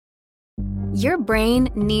Your brain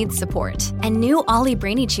needs support, and new Ollie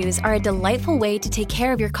Brainy Chews are a delightful way to take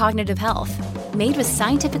care of your cognitive health. Made with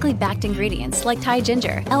scientifically backed ingredients like Thai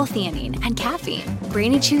ginger, L-theanine, and caffeine,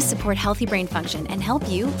 Brainy Chews support healthy brain function and help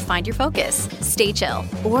you find your focus, stay chill,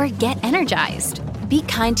 or get energized. Be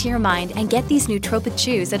kind to your mind and get these nootropic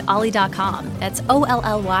chews at ollie.com. That's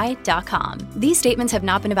OLLY.com. These statements have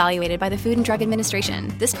not been evaluated by the Food and Drug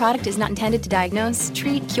Administration. This product is not intended to diagnose,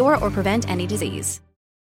 treat, cure, or prevent any disease.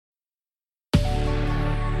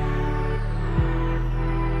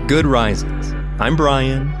 Good Risings. I'm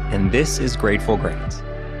Brian, and this is Grateful Grains.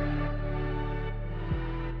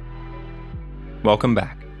 Welcome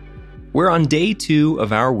back. We're on day 2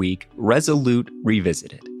 of our week, Resolute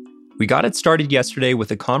Revisited. We got it started yesterday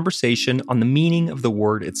with a conversation on the meaning of the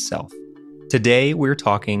word itself. Today, we're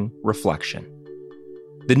talking reflection.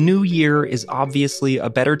 The new year is obviously a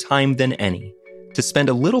better time than any to spend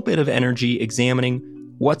a little bit of energy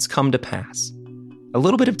examining what's come to pass. A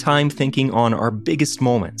little bit of time thinking on our biggest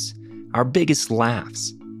moments, our biggest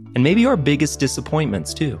laughs, and maybe our biggest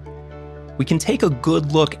disappointments too. We can take a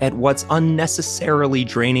good look at what's unnecessarily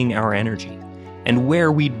draining our energy and where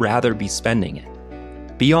we'd rather be spending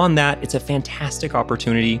it. Beyond that, it's a fantastic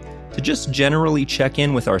opportunity to just generally check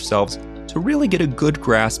in with ourselves to really get a good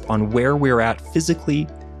grasp on where we're at physically,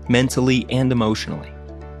 mentally, and emotionally.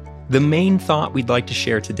 The main thought we'd like to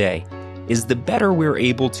share today is the better we're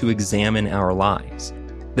able to examine our lives,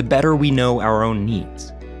 the better we know our own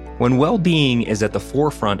needs. When well-being is at the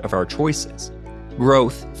forefront of our choices,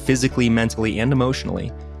 growth, physically, mentally, and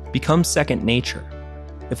emotionally, becomes second nature.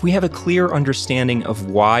 If we have a clear understanding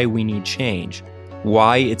of why we need change,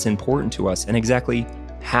 why it's important to us, and exactly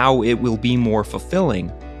how it will be more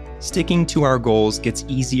fulfilling, sticking to our goals gets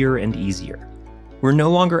easier and easier. We're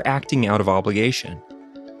no longer acting out of obligation.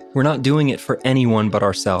 We're not doing it for anyone but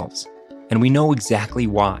ourselves, and we know exactly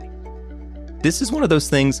why. This is one of those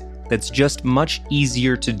things that's just much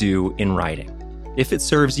easier to do in writing. If it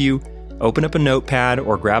serves you, open up a notepad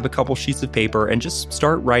or grab a couple sheets of paper and just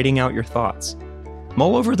start writing out your thoughts.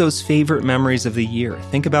 Mull over those favorite memories of the year.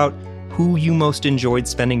 Think about who you most enjoyed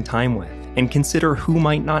spending time with, and consider who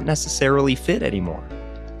might not necessarily fit anymore.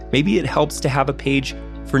 Maybe it helps to have a page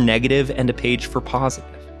for negative and a page for positive.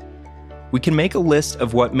 We can make a list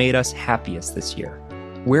of what made us happiest this year,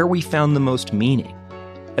 where we found the most meaning,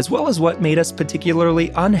 as well as what made us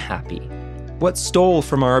particularly unhappy, what stole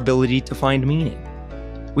from our ability to find meaning.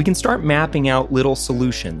 We can start mapping out little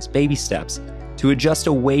solutions, baby steps, to adjust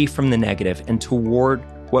away from the negative and toward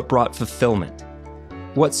what brought fulfillment.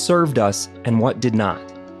 What served us and what did not?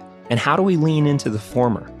 And how do we lean into the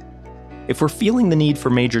former? If we're feeling the need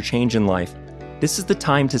for major change in life, this is the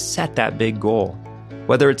time to set that big goal.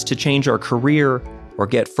 Whether it's to change our career, or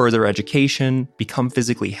get further education, become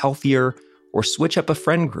physically healthier, or switch up a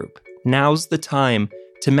friend group, now's the time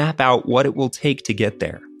to map out what it will take to get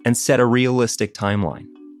there and set a realistic timeline.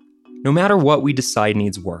 No matter what we decide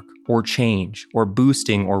needs work, or change, or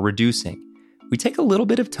boosting, or reducing, we take a little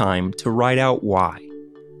bit of time to write out why.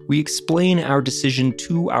 We explain our decision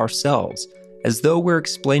to ourselves as though we're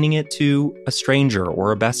explaining it to a stranger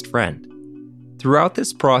or a best friend. Throughout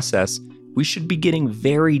this process, we should be getting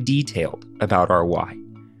very detailed about our why.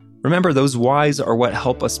 Remember, those whys are what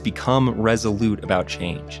help us become resolute about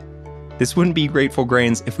change. This wouldn't be Grateful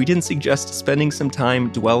Grains if we didn't suggest spending some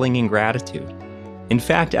time dwelling in gratitude. In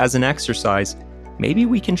fact, as an exercise, maybe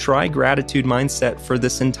we can try gratitude mindset for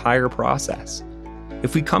this entire process.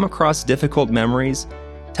 If we come across difficult memories,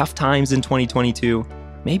 tough times in 2022,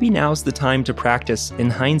 maybe now's the time to practice, in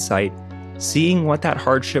hindsight, seeing what that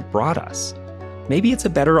hardship brought us. Maybe it's a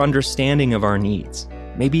better understanding of our needs.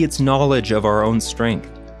 Maybe it's knowledge of our own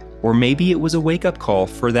strength. Or maybe it was a wake-up call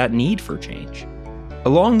for that need for change.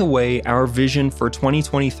 Along the way, our vision for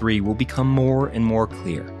 2023 will become more and more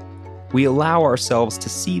clear. We allow ourselves to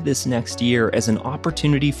see this next year as an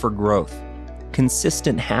opportunity for growth,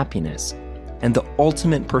 consistent happiness, and the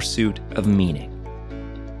ultimate pursuit of meaning.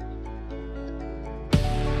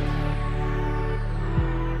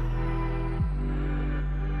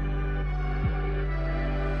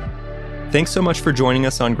 Thanks so much for joining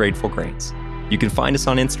us on Grateful Grains. You can find us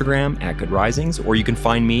on Instagram at Good Risings, or you can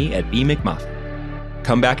find me at B McMuffin.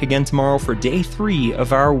 Come back again tomorrow for day 3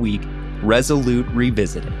 of our week, Resolute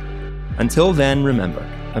Revisited. Until then, remember,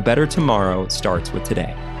 a better tomorrow starts with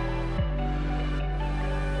today.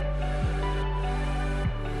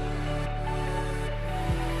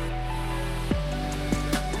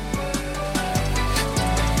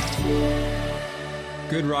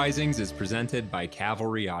 Good Risings is presented by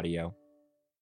Cavalry Audio.